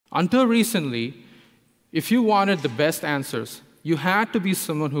Until recently, if you wanted the best answers, you had to be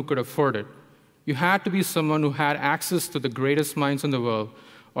someone who could afford it. You had to be someone who had access to the greatest minds in the world,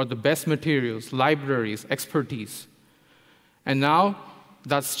 or the best materials, libraries, expertise. And now,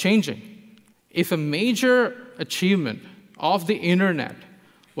 that's changing. If a major achievement of the internet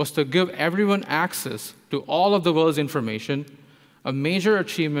was to give everyone access to all of the world's information, a major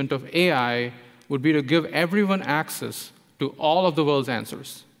achievement of AI would be to give everyone access to all of the world's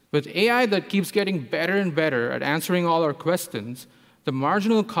answers. With AI that keeps getting better and better at answering all our questions, the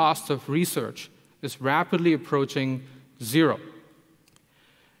marginal cost of research is rapidly approaching zero.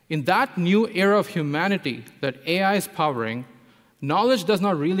 In that new era of humanity that AI is powering, knowledge does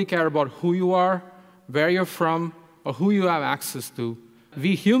not really care about who you are, where you're from, or who you have access to.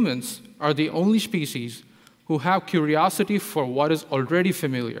 We humans are the only species who have curiosity for what is already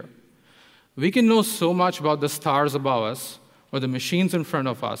familiar. We can know so much about the stars above us or the machines in front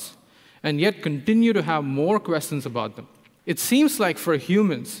of us, and yet continue to have more questions about them. It seems like for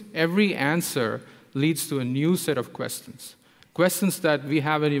humans, every answer leads to a new set of questions, questions that we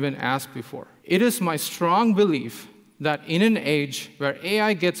haven't even asked before. It is my strong belief that in an age where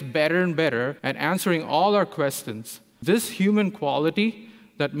AI gets better and better at answering all our questions, this human quality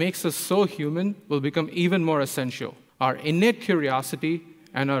that makes us so human will become even more essential: our innate curiosity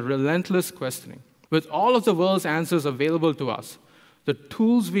and our relentless questioning. With all of the world's answers available to us, the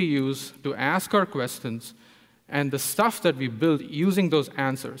tools we use to ask our questions, and the stuff that we build using those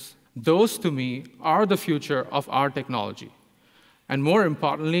answers, those, to me, are the future of our technology. And more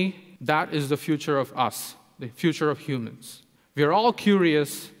importantly, that is the future of us, the future of humans. We are all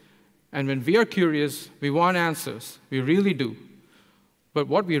curious, and when we are curious, we want answers. We really do. But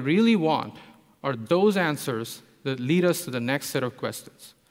what we really want are those answers that lead us to the next set of questions.